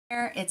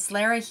It's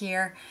Lara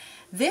here.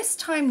 This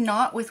time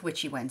not with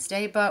Witchy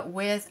Wednesday, but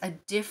with a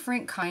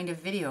different kind of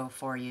video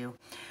for you.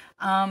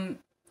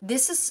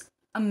 This is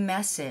a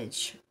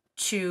message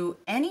to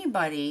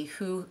anybody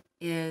who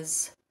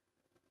is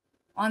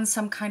on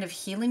some kind of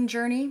healing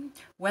journey,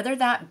 whether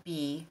that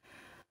be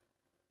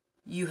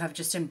you have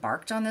just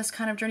embarked on this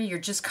kind of journey, you're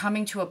just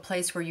coming to a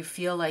place where you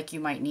feel like you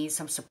might need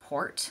some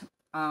support,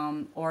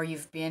 or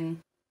you've been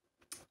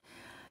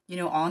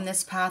on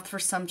this path for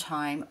some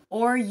time,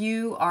 or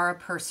you are a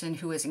person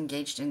who is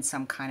engaged in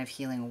some kind of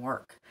healing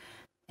work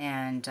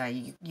and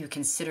you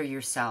consider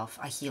yourself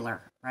a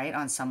healer, right?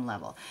 On some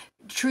level.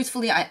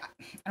 Truthfully, I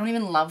don't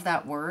even love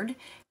that word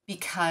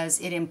because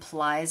it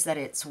implies that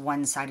it's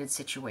one-sided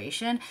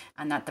situation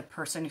and that the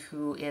person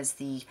who is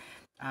the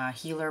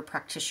healer,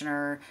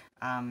 practitioner,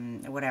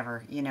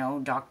 whatever,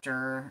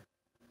 doctor,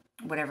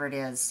 whatever it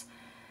is,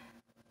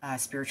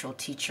 spiritual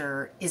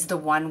teacher, is the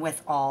one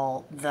with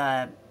all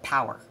the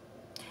power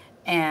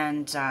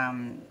and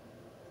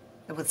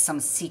with some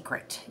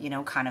secret,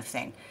 kind of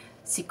thing,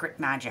 secret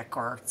magic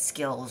or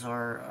skills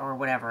or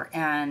whatever.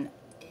 And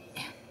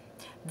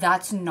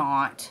that's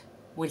not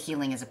what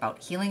healing is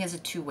about. Healing is a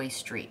two-way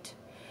street.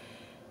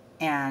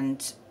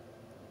 And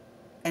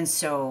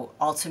so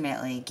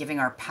ultimately giving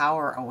our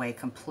power away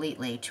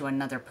completely to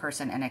another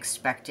person and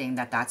expecting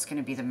that that's going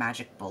to be the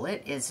magic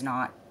bullet is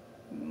not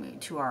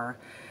to our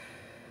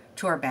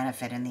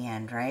benefit in the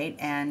end, right?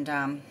 And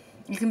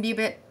it can be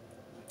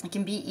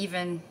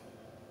even,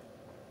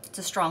 it's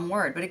a strong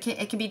word, but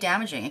it can be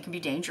damaging. It can be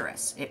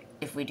dangerous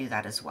if we do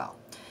that as well.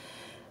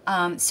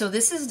 So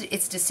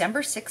it's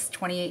December 6th,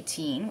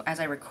 2018, as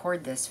I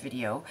record this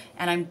video,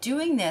 and I'm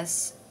doing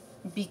this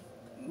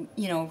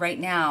right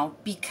now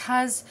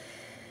because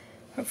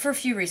for a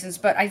few reasons,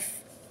 but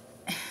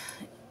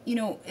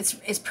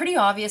it's pretty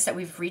obvious that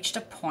we've reached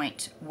a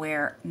point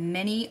where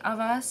many of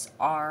us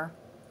are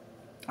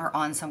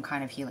on some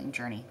kind of healing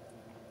journey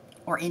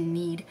or in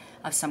need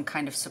of some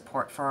kind of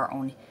support for our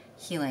own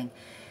healing.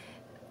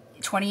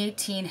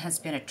 2018 has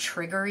been a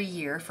triggery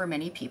year for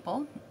many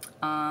people,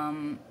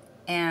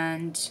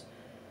 and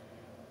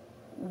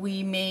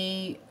we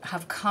may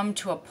have come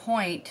to a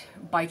point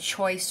by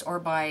choice or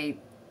by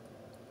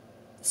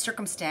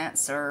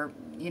circumstance or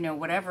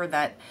whatever,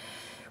 that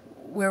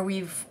where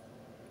we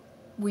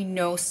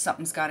know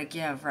something's got to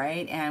give,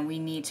 right? And we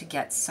need to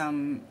get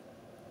some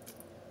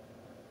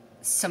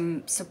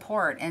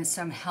support and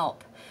some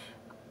help.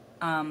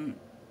 And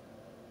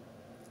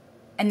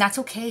that's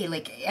okay.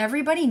 Like,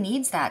 everybody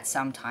needs that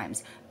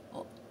sometimes.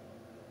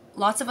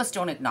 Lots of us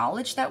don't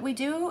acknowledge that we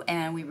do,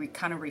 and we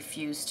kind of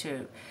refuse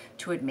to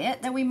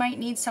admit that we might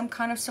need some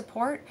kind of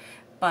support.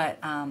 But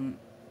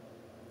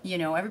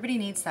everybody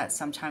needs that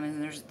sometime,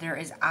 and there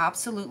is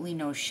absolutely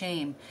no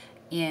shame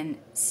in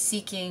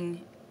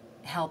seeking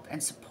help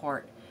and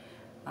support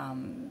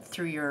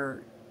through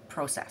your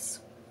process.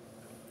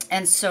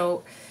 And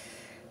so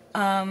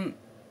I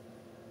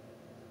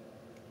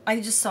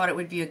just thought it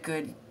would be a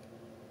good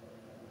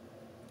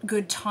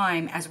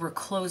time as we're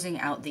closing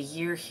out the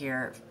year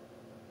here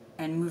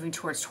and moving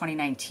towards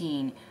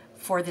 2019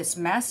 for this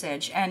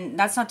message. And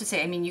that's not to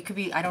say, you could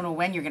be, I don't know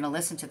when you're going to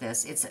listen to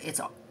this.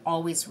 It's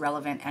always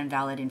relevant and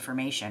valid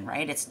information,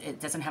 right? It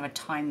doesn't have a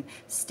time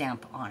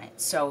stamp on it.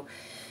 So,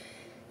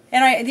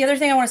 and the other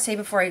thing I want to say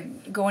before I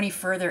go any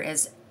further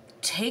is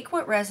take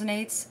what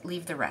resonates,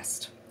 leave the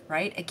rest,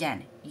 right?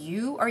 Again,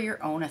 you are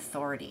your own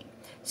authority.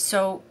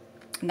 So,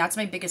 and that's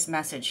my biggest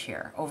message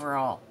here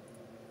overall.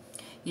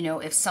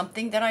 If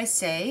something that I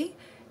say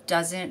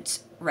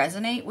doesn't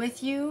resonate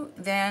with you,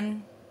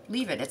 then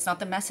leave it. It's not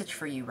the message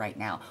for you right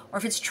now. Or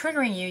if it's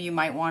triggering you, you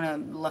might want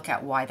to look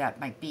at why that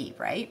might be,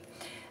 right?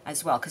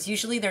 As well. Because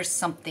usually there's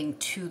something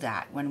to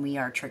that when we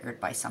are triggered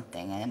by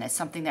something. And it's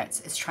something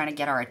that's trying to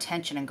get our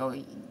attention and go,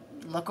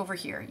 look over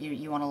here.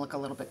 You want to look a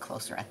little bit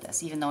closer at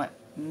this, even though it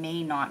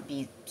may not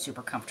be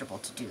super comfortable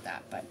to do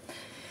that. But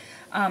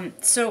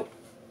so,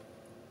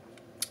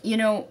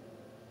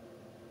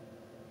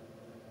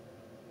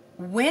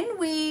 when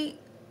we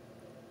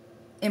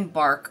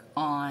embark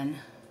on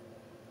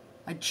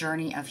a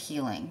journey of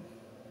healing,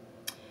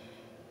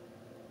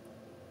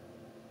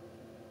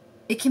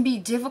 it can be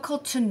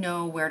difficult to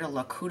know where to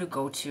look, who to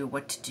go to,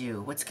 what to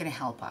do, what's going to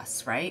help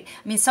us, right?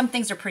 Some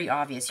things are pretty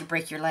obvious. You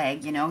break your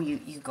leg,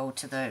 you go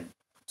to the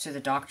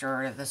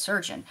doctor or the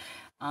surgeon.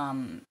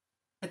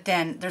 But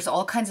then there's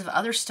all kinds of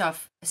other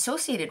stuff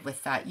associated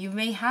with that. You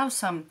may have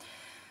some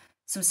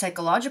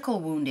psychological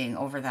wounding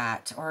over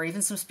that, or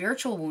even some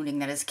spiritual wounding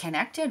that is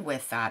connected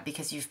with that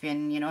because you've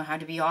been,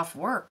 had to be off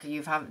work.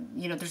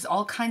 There's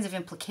all kinds of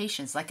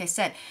implications. Like I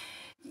said,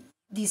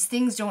 these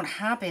things don't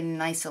happen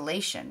in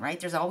isolation, right?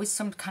 There's always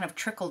some kind of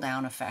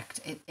trickle-down effect.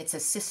 It's a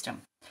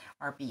system,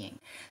 our being.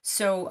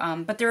 So,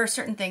 but there are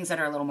certain things that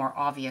are a little more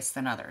obvious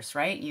than others,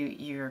 right?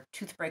 Your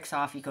tooth breaks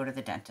off, you go to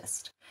the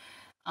dentist.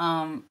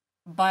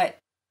 But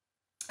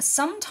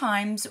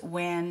sometimes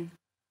when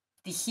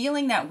the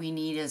healing that we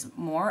need is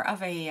more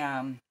of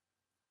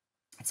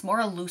it's more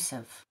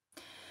elusive.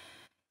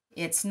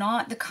 It's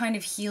not the kind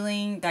of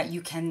healing that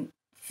you can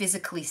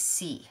physically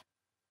see.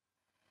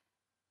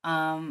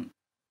 Um,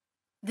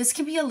 this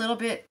can be a little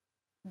bit,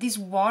 these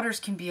waters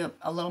can be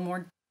a little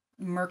more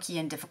murky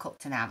and difficult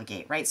to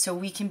navigate, right? So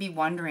we can be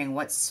wondering,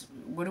 what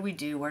do we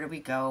do? Where do we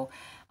go?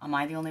 Am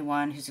I the only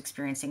one who's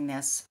experiencing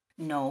this?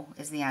 No,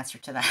 is the answer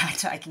to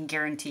that. I can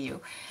guarantee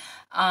you.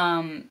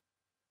 And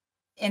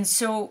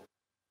so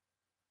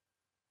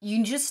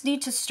you just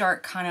need to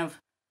start kind of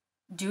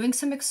doing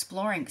some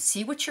exploring,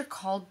 see what you're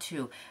called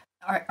to.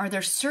 Are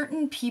there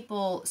certain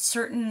people,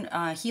 certain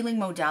healing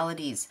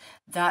modalities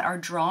that are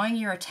drawing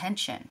your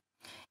attention?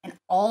 And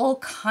all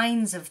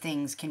kinds of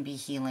things can be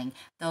healing.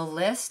 The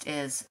list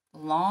is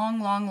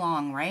long, long,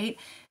 long, right?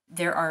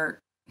 There are,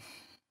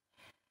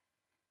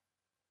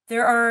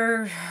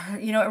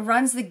 it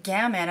runs the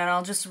gamut, and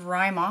I'll just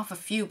rhyme off a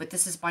few, but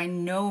this is by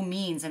no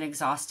means an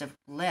exhaustive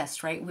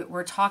list, right?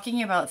 We're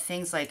talking about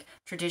things like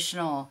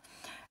traditional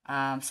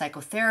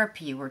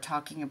psychotherapy. We're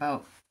talking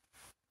about,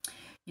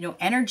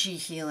 energy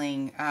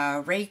healing,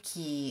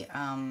 Reiki,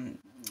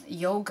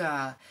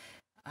 yoga,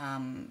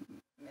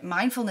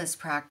 mindfulness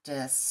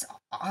practice,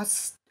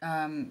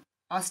 osteopathy,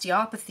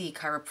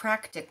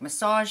 chiropractic,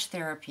 massage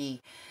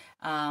therapy,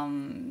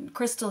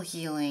 crystal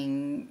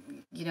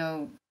healing,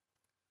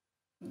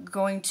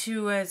 going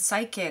to a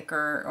psychic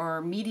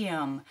or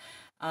medium,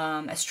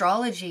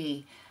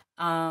 astrology,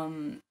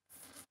 shamanic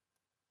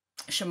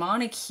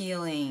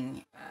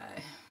healing,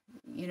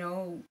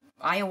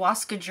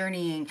 ayahuasca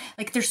journeying.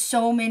 Like, there's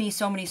so many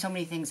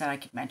things that I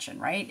could mention,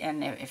 right?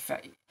 And if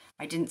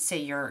I didn't say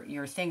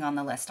your thing on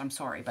the list, I'm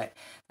sorry, but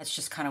that's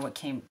just kind of what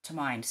came to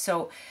mind.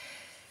 So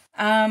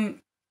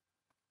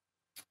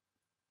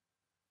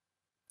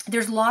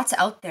there's lots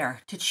out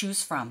there to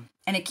choose from,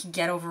 and it can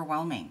get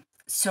overwhelming.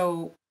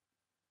 So,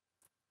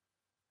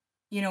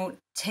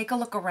 take a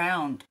look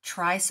around,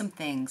 try some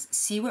things,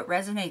 see what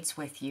resonates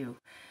with you,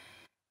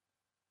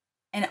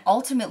 and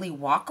ultimately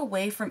walk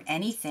away from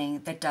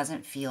anything that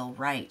doesn't feel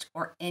right,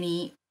 or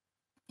any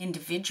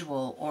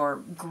individual or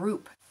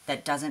group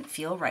that doesn't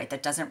feel right,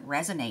 that doesn't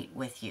resonate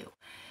with you.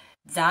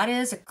 That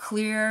is a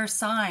clear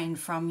sign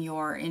from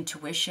your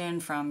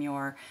intuition, from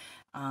your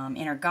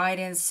inner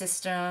guidance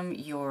system,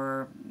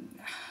 your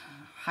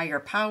higher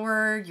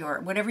power,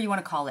 your whatever you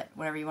want to call it,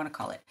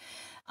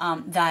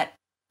 that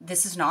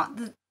this is not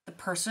the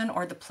person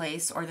or the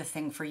place or the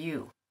thing for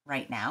you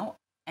right now,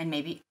 and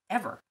maybe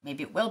ever.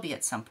 Maybe it will be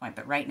at some point,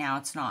 but right now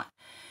it's not.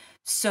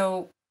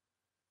 So,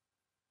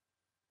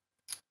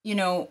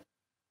 and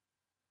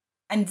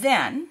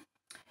then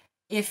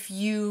if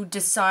you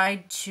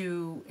decide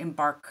to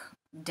embark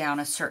down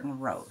a certain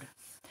road,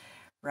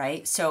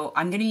 right? So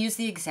I'm going to use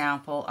the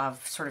example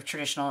of sort of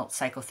traditional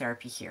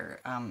psychotherapy here,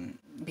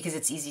 because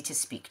it's easy to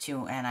speak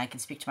to, and I can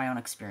speak to my own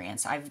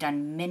experience. I've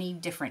done many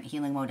different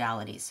healing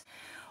modalities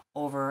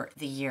over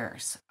the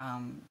years,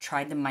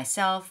 tried them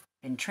myself,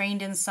 been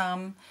trained in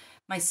some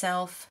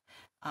myself.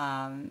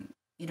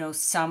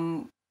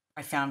 Some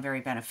I found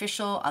very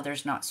beneficial,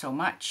 others not so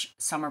much.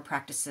 Some are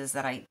practices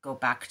that I go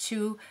back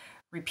to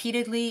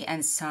repeatedly,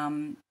 and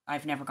some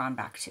I've never gone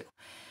back to.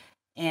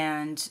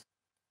 And,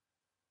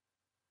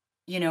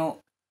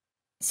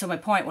 so my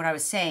point, what I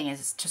was saying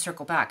is, to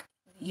circle back,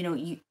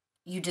 you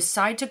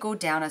decide to go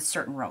down a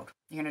certain road.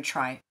 You're going to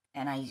try,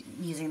 and I'm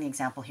using the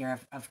example here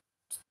of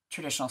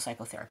traditional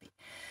psychotherapy.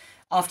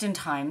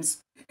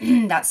 Oftentimes,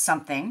 that's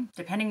something,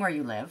 depending where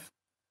you live,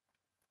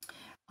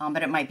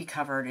 but it might be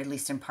covered, at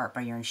least in part,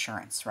 by your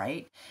insurance,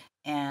 right?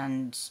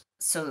 And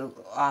so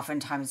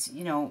oftentimes,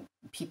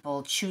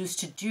 people choose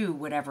to do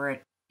whatever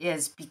it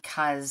is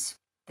because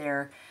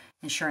their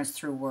insurance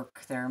through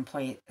work, their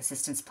employee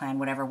assistance plan,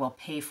 whatever, will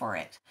pay for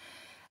it.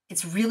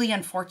 It's really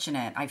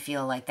unfortunate, I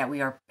feel like, that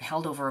we are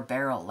held over a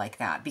barrel like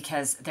that,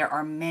 because there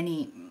are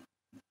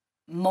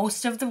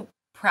most of the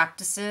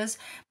practices,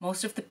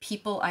 most of the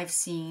people I've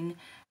seen,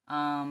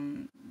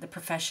 the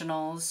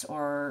professionals,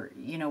 or,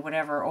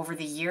 whatever, over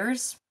the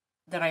years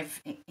that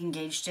I've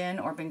engaged in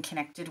or been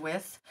connected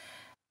with,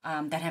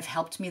 that have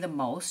helped me the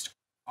most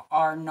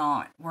were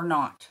not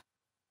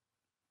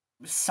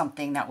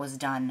something that was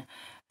done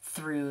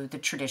through the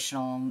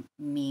traditional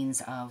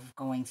means of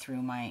going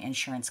through my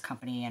insurance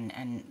company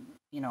and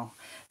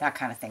that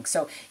kind of thing.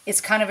 So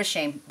it's kind of a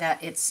shame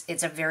that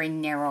it's a very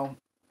narrow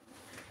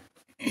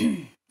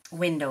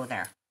window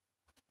there.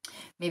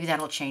 Maybe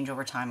that'll change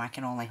over time. I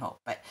can only hope.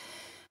 But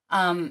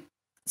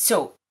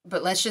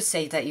but let's just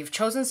say that you've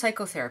chosen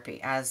psychotherapy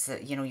as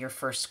your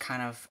first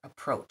kind of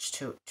approach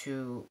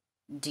to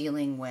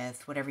dealing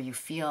with whatever you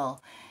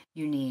feel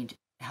you need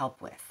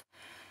help with,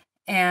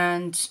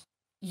 and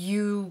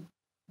you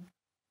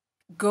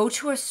go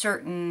to a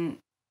certain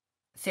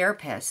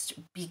therapist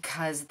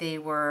because they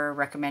were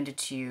recommended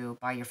to you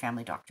by your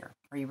family doctor,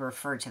 or you were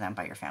referred to them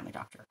by your family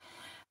doctor,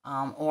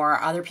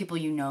 or other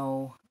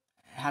people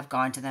have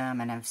gone to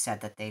them and have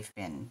said that they've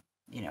been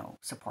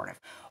supportive,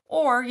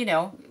 or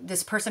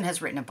this person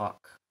has written a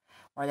book,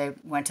 or they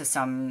went to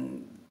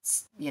some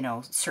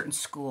certain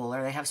school,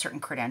 or they have certain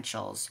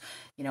credentials,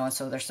 and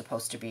so they're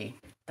supposed to be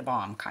the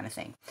bomb kind of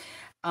thing.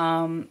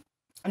 And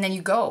then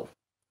you go,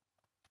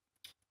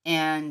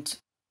 and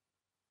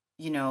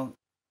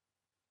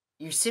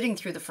you're sitting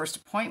through the first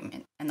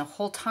appointment, and the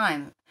whole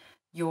time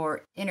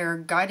your inner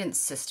guidance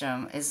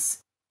system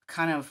is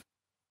kind of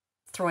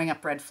throwing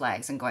up red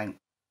flags and going,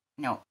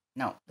 no,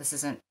 no, this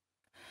isn't,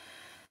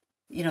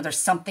 there's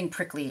something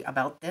prickly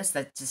about this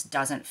that just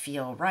doesn't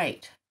feel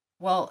right.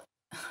 Well,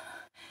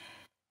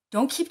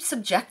 don't keep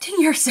subjecting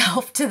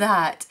yourself to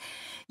that.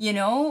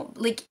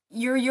 Like,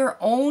 you're your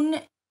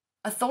own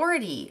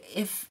authority.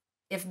 If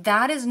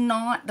that is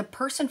not the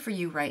person for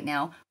you right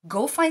now,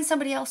 go find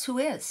somebody else who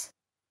is.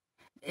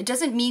 It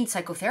doesn't mean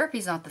psychotherapy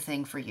is not the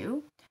thing for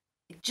you.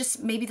 It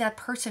just, maybe that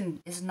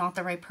person is not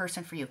the right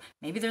person for you.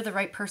 Maybe they're the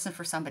right person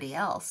for somebody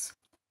else,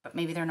 but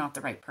maybe they're not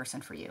the right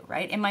person for you,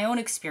 right? In my own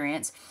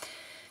experience,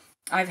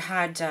 I've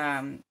had,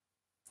 a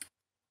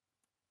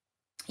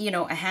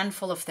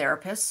handful of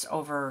therapists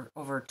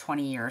over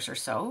 20 years or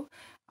so.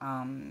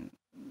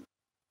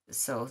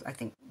 So I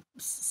think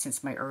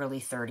since my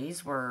early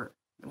 30s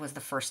was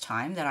the first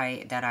time that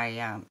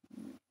I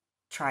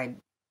tried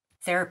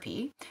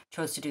therapy,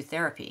 chose to do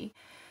therapy.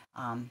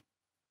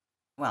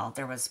 Well,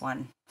 there was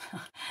one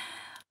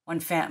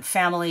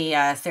family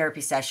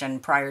therapy session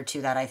prior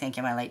to that, I think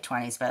in my late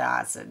 20s, but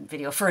that's a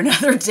video for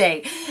another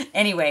day.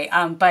 Anyway,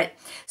 but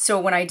so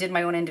when I did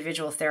my own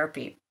individual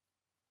therapy,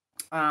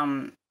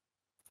 I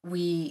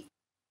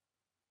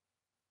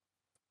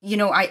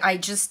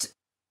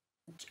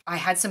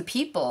had some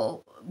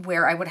people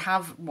where I would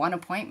have one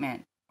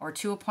appointment or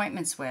two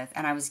appointments with,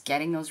 and I was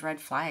getting those red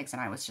flags,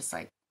 and I was just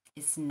like,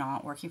 it's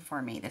not working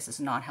for me. This is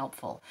not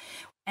helpful.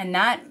 And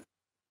that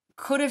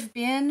could have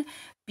been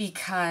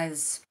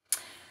because,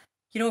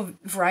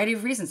 variety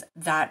of reasons.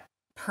 That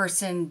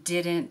person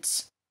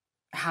didn't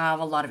have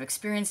a lot of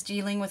experience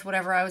dealing with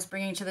whatever I was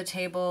bringing to the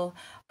table.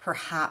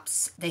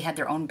 Perhaps they had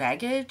their own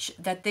baggage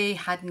that they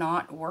had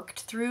not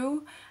worked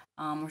through,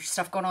 or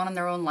stuff going on in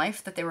their own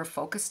life that they were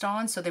focused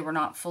on, so they were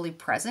not fully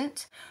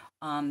present.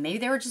 Maybe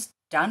they were just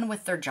done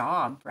with their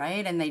job,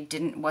 right?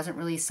 And wasn't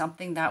really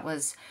something that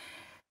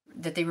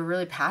they were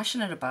really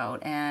passionate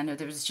about, and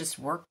there was just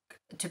work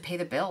to pay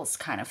the bills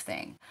kind of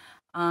thing.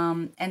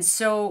 And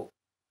so,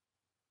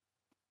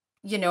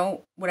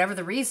 whatever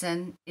the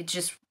reason, it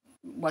just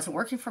wasn't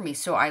working for me.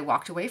 So I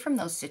walked away from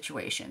those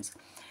situations.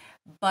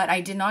 But I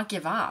did not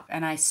give up,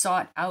 and I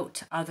sought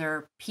out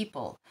other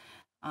people.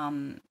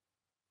 And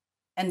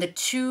the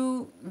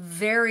two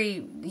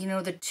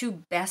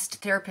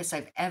best therapists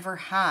I've ever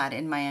had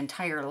in my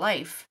entire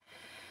life,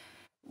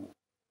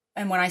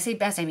 and when I say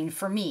best, I mean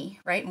for me,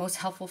 right? Most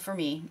helpful for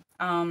me.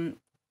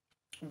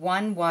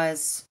 One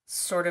was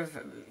sort of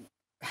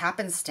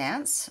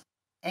happenstance,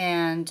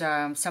 and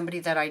somebody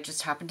that I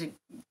just happened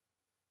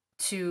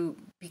to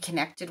be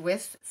connected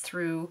with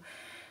through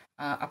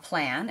a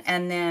plan.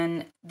 And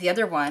then the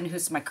other one,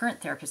 who's my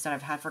current therapist that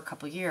I've had for a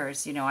couple of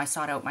years, I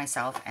sought out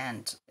myself,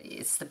 and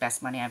it's the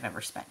best money I've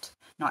ever spent.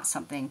 Not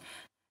something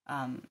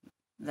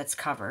that's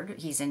covered.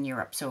 He's in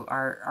Europe, so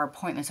our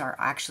appointments are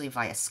actually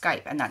via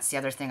Skype. And that's the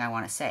other thing I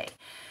want to say,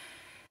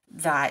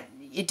 that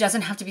it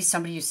doesn't have to be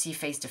somebody you see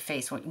face to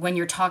face when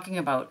you're talking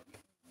about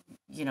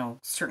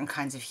certain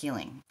kinds of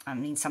healing. I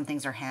mean, some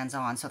things are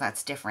hands-on, so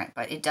that's different,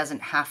 but it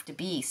doesn't have to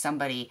be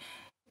somebody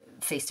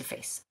face to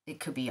face. It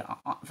could be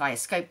via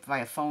Skype,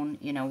 via phone,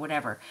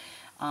 whatever.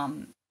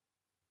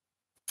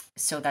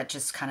 So that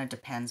just kind of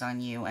depends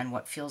on you and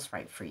what feels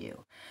right for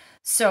you.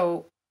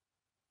 So,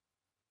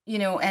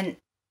 and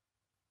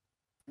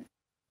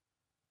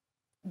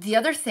the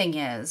other thing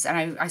is,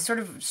 and I sort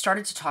of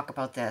started to talk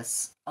about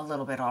this a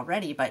little bit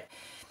already, but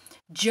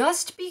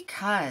just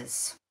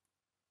because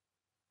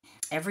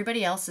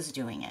everybody else is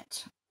doing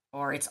it,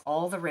 or it's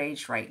all the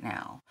rage right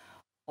now,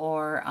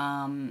 or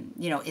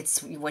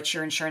it's what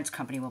your insurance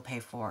company will pay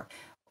for,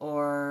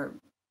 or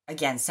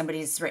again,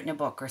 somebody's written a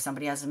book, or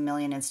somebody has 1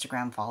 million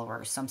Instagram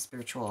followers, some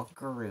spiritual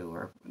guru,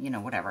 or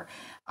whatever,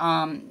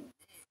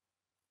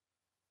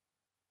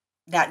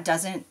 that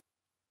doesn't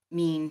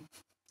mean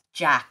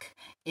jack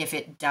if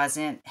it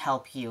doesn't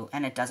help you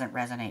and it doesn't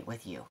resonate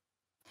with you,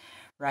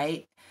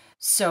 right?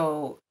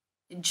 So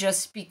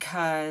just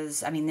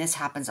because, this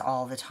happens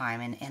all the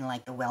time in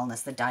like the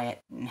wellness, the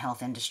diet and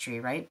health industry,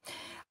 right?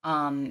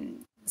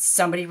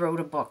 Somebody wrote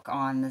a book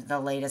on the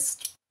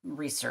latest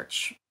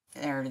research,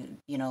 or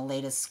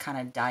latest kind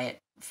of diet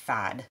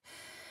fad,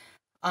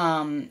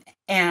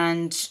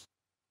 and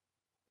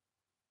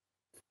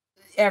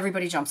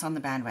everybody jumps on the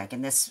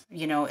bandwagon. This,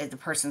 the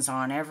person's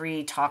on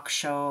every talk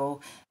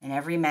show and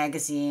every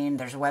magazine.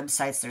 There's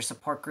websites, there's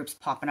support groups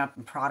popping up,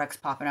 and products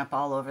popping up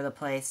all over the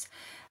place.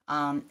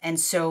 And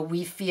so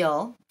we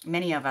feel,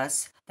 many of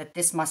us, that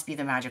this must be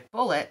the magic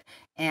bullet.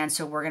 And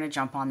so we're going to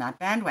jump on that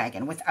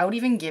bandwagon without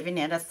even giving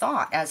it a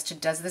thought as to,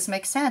 does this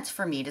make sense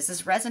for me? Does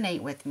this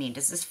resonate with me?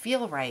 Does this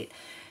feel right?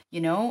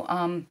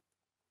 And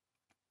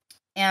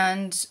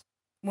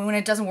when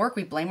it doesn't work,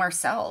 we blame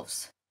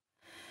ourselves.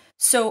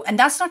 So, and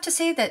that's not to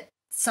say that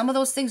some of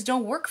those things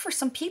don't work for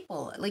some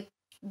people. Like,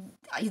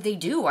 they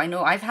do. I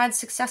know I've had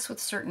success with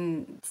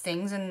certain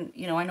things, and,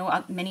 I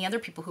know many other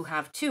people who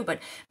have too. But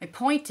my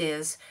point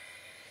is,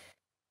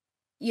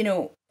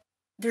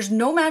 there's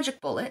no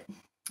magic bullet,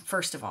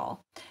 first of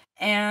all.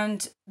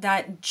 And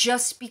that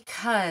just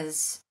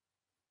because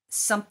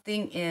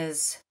something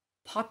is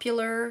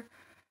popular,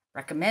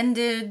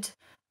 recommended,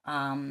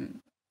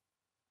 um,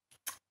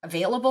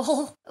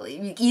 available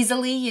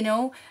easily,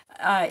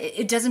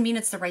 it doesn't mean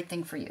it's the right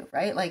thing for you,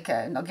 right? Like,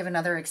 I'll give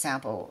another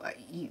example.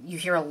 You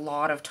hear a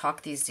lot of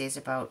talk these days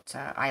about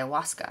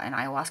ayahuasca and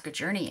ayahuasca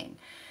journeying.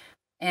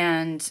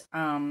 And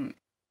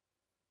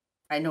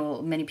I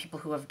know many people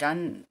who have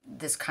done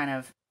this kind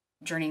of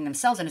journeying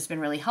themselves, and it's been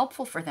really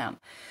helpful for them.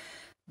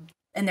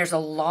 And there's a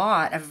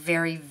lot of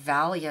very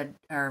valid,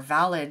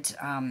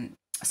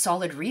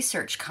 solid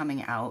research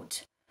coming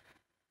out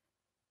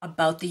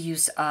about the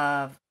use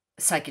of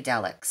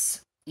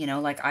psychedelics,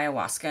 like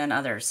ayahuasca and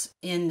others,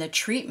 in the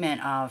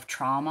treatment of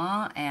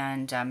trauma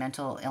and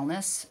mental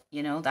illness,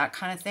 that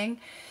kind of thing.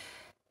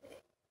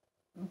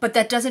 But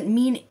that doesn't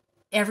mean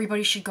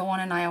everybody should go on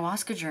an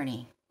ayahuasca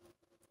journey.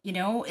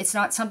 It's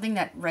not something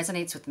that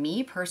resonates with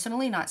me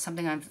personally, not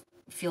something I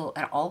feel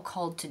at all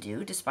called to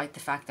do, despite the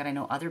fact that I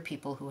know other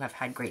people who have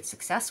had great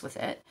success with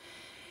it.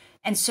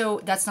 And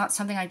so that's not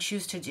something I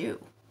choose to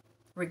do,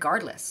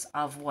 regardless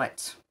of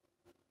what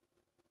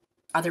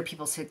other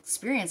people's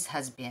experience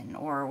has been,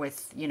 or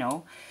with,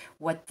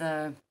 what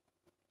the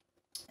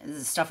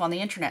stuff on the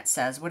internet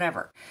says,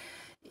 whatever.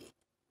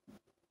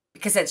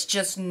 Because it's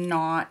just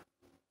not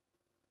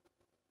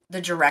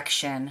the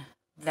direction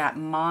that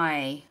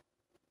my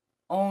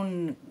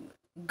own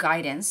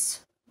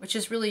guidance, which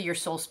is really your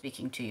soul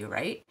speaking to you,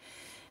 right,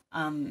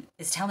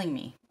 is telling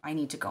me I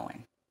need to go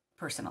in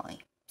personally.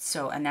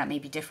 So, and that may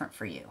be different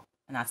for you.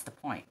 And that's the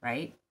point,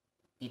 right?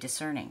 Be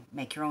discerning,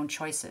 make your own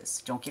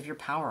choices. Don't give your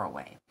power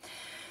away.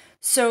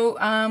 So,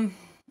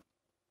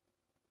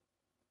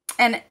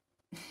 and,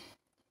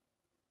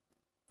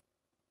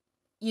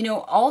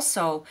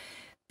 also,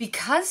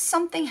 because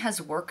something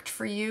has worked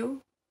for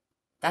you,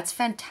 that's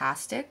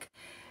fantastic.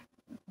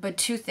 But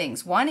two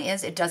things. One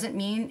is, it doesn't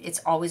mean it's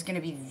always going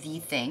to be the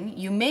thing.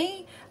 You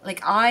may, like,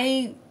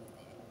 I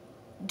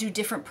do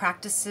different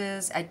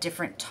practices at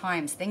different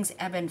times. Things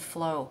ebb and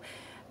flow.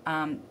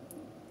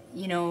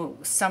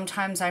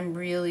 Sometimes I'm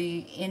really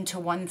into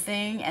one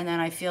thing, and then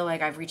I feel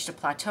like I've reached a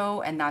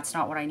plateau, and that's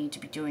not what I need to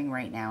be doing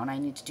right now, and I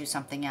need to do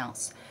something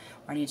else,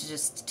 or I need to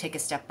just take a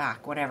step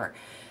back, whatever.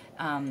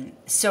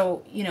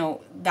 So,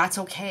 that's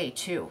okay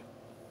too.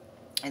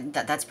 And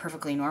that's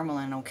perfectly normal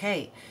and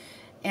okay.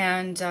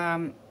 And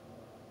the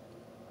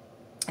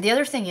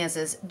other thing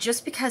is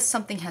just because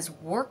something has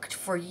worked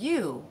for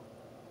you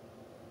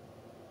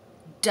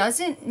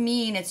doesn't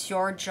mean it's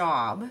your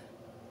job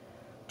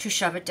to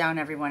shove it down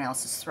everyone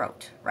else's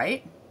throat,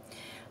 right?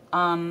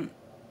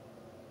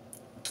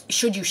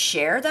 Should you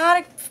share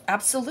that?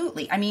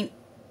 Absolutely. I mean,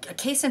 a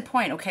case in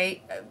point,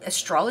 okay?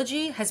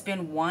 Astrology has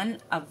been one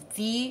of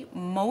the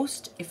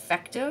most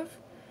effective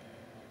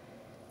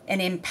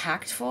and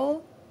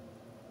impactful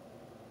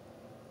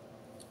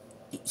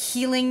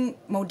healing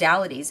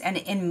modalities,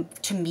 and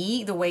to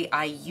me, the way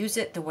I use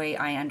it, the way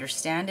I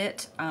understand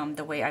it,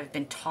 the way I've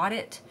been taught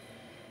it,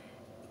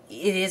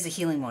 it is a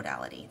healing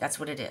modality. That's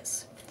what it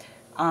is.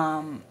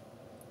 That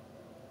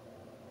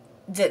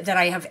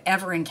I have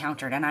ever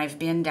encountered, and I've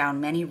been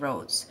down many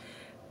roads,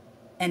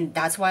 and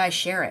that's why I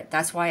share it.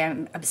 That's why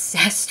I'm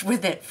obsessed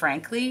with it,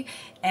 frankly.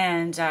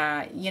 And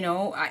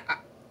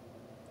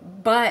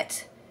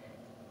but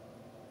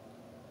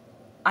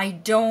I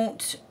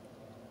don't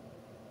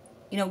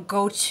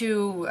go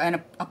to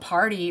a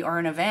party or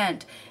an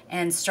event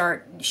and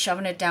start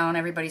shoving it down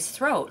everybody's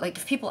throat. Like,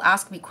 if people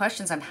ask me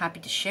questions, I'm happy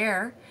to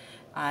share.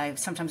 I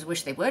sometimes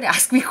wish they would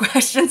ask me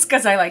questions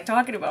because I like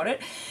talking about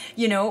it,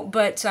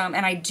 but,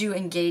 and I do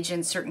engage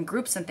in certain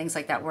groups and things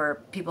like that where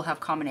people have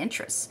common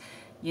interests.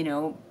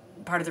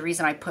 Part of the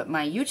reason I put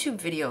my YouTube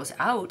videos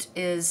out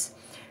is,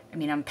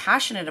 I'm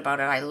passionate about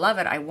it. I love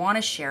it. I want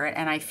to share it.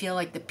 And I feel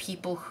like the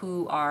people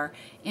who are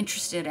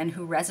interested and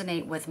who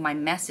resonate with my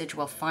message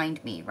will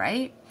find me,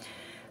 right?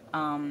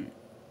 And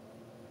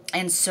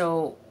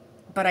so,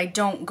 but I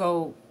don't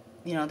go,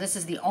 this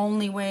is the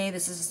only way.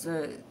 This is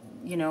the,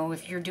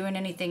 if you're doing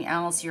anything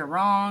else, you're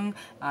wrong.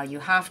 You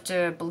have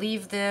to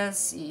believe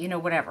this,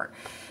 whatever.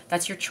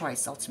 That's your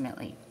choice,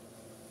 ultimately.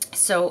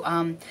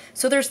 So,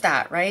 so there's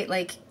that, right?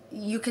 Like,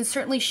 you can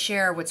certainly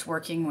share what's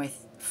working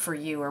for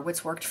you, or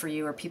what's worked for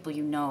you, or people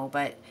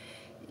but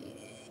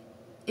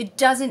it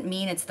doesn't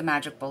mean it's the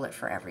magic bullet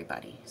for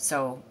everybody.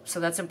 So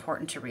that's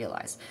important to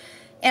realize.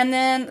 And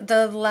then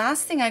the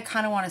last thing I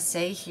kind of want to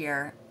say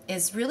here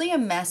is really a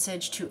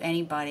message to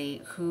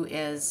anybody who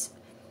is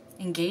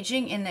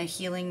engaging in the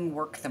healing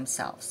work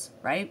themselves,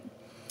 right?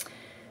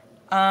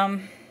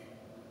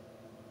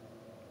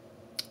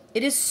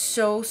 It is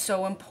so,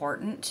 so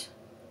important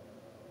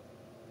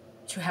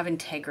to have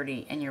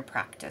integrity in your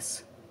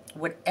practice,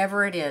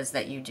 whatever it is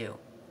that you do.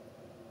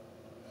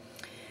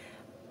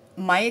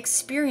 My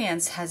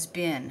experience has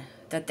been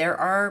that there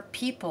are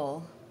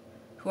people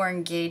who are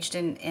engaged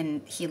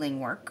in healing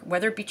work,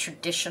 whether it be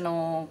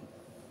traditional,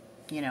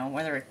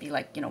 whether it be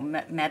like,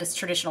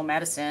 traditional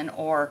medicine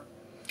or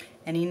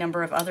any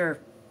number of other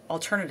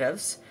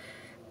alternatives,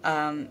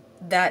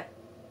 that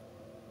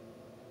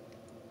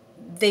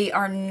they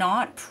are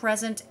not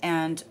present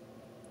and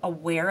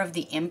aware of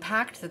the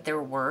impact that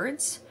their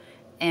words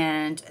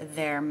and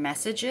their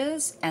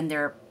messages and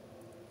their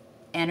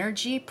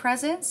energy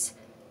presence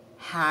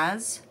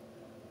has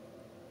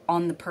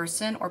on the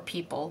person or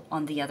people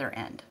on the other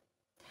end.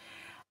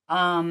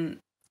 And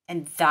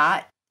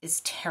that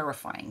is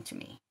terrifying to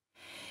me,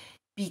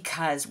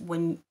 because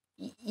when,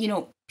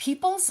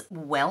 people's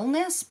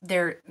wellness,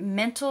 their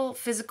mental,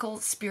 physical,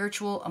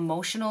 spiritual,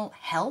 emotional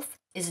health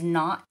is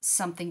not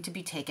something to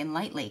be taken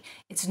lightly.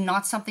 It's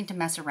not something to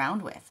mess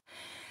around with.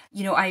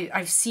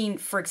 I've seen,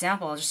 for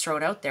example, I'll just throw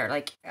it out there,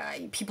 like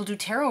people do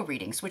tarot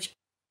readings, which,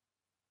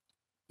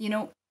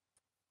 you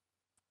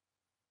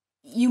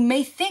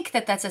may think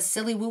that that's a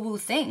silly woo-woo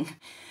thing,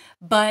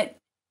 but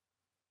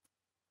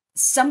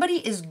somebody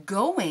is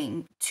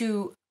going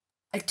to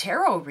a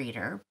tarot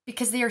reader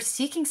because they are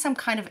seeking some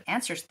kind of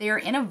answers. They are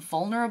in a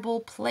vulnerable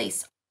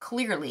place,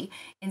 clearly,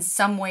 in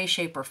some way,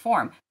 shape, or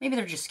form. Maybe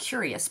they're just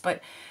curious,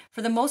 but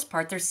for the most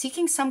part, they're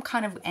seeking some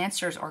kind of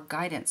answers or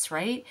guidance,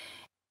 right?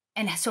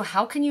 And so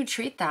how can you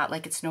treat that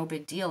like it's no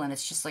big deal and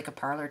it's just like a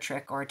parlor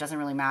trick, or it doesn't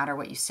really matter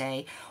what you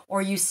say,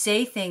 or you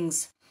say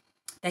things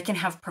that can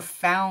have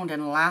profound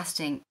and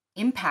lasting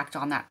impact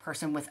on that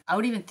person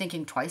without even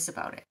thinking twice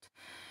about it?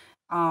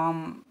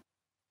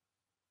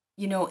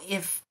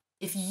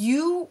 If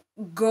you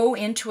go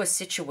into a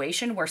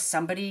situation where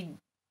somebody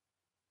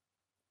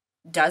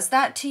does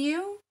that to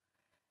you,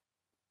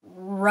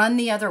 run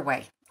the other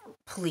way,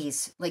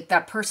 please. Like,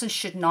 that person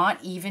should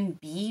not even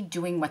be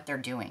doing what they're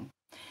doing.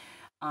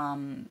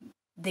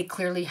 They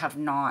clearly have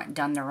not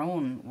done their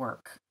own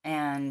work.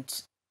 And,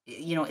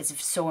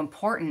 it's so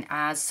important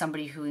as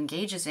somebody who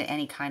engages in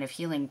any kind of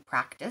healing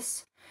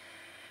practice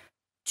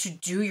to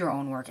do your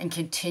own work and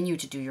continue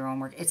to do your own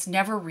work. It's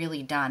never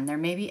really done. There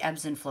may be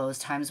ebbs and flows,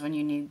 times when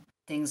you need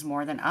things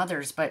more than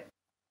others, but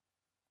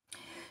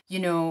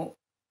the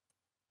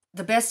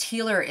best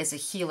healer is a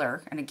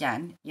healer. And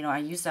again, I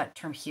use that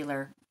term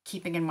healer,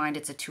 keeping in mind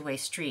it's a two-way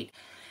street,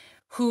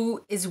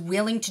 who is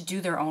willing to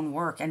do their own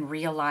work and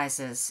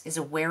is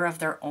aware of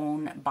their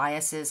own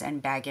biases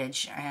and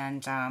baggage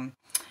and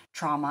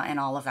trauma and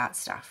all of that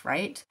stuff,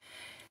 right?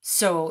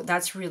 So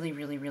that's really,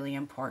 really, really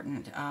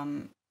important.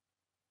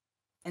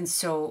 And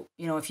so,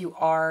 if you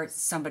are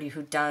somebody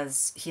who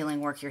does healing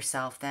work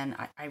yourself, then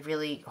I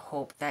really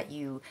hope that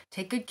you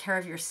take good care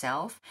of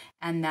yourself,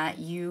 and that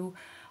you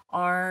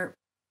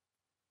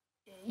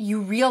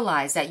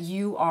realize that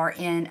you are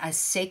in a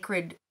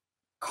sacred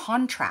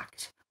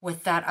contract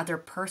with that other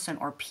person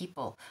or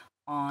people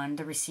on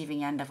the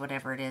receiving end of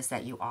whatever it is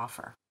that you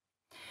offer.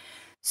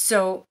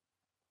 So,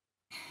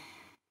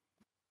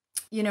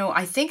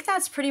 I think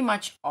that's pretty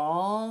much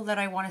all that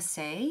I want to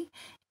say.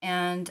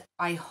 And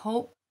I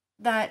hope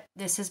that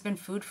this has been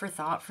food for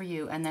thought for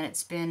you, and that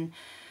it's been,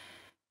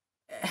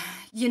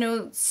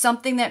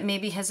 something that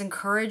maybe has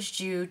encouraged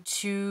you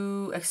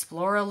to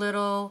explore a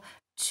little,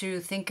 to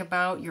think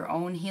about your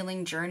own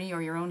healing journey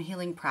or your own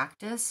healing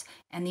practice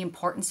and the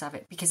importance of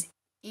it, because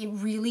it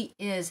really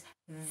is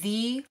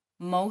the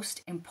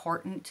most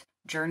important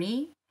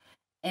journey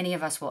any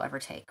of us will ever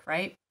take,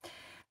 right?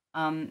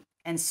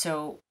 And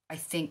so I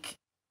think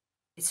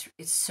it's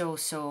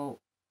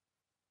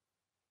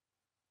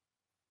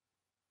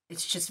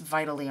just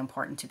vitally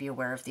important to be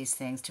aware of these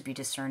things, to be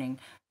discerning,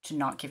 to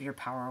not give your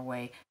power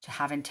away, to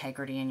have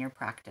integrity in your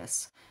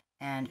practice,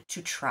 and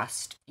to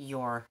trust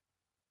your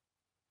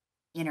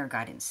inner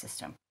guidance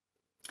system.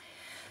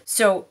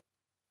 So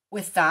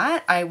with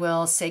that, I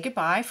will say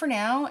goodbye for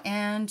now,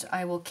 and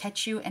I will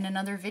catch you in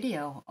another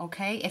video,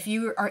 okay? If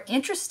you are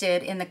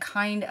interested in the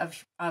kind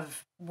of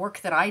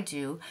work that I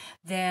do,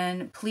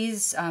 then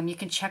please, you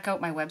can check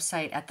out my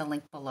website at the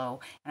link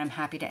below, and I'm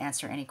happy to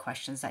answer any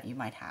questions that you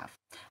might have.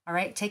 All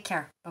right, take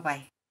care.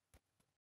 Bye-bye.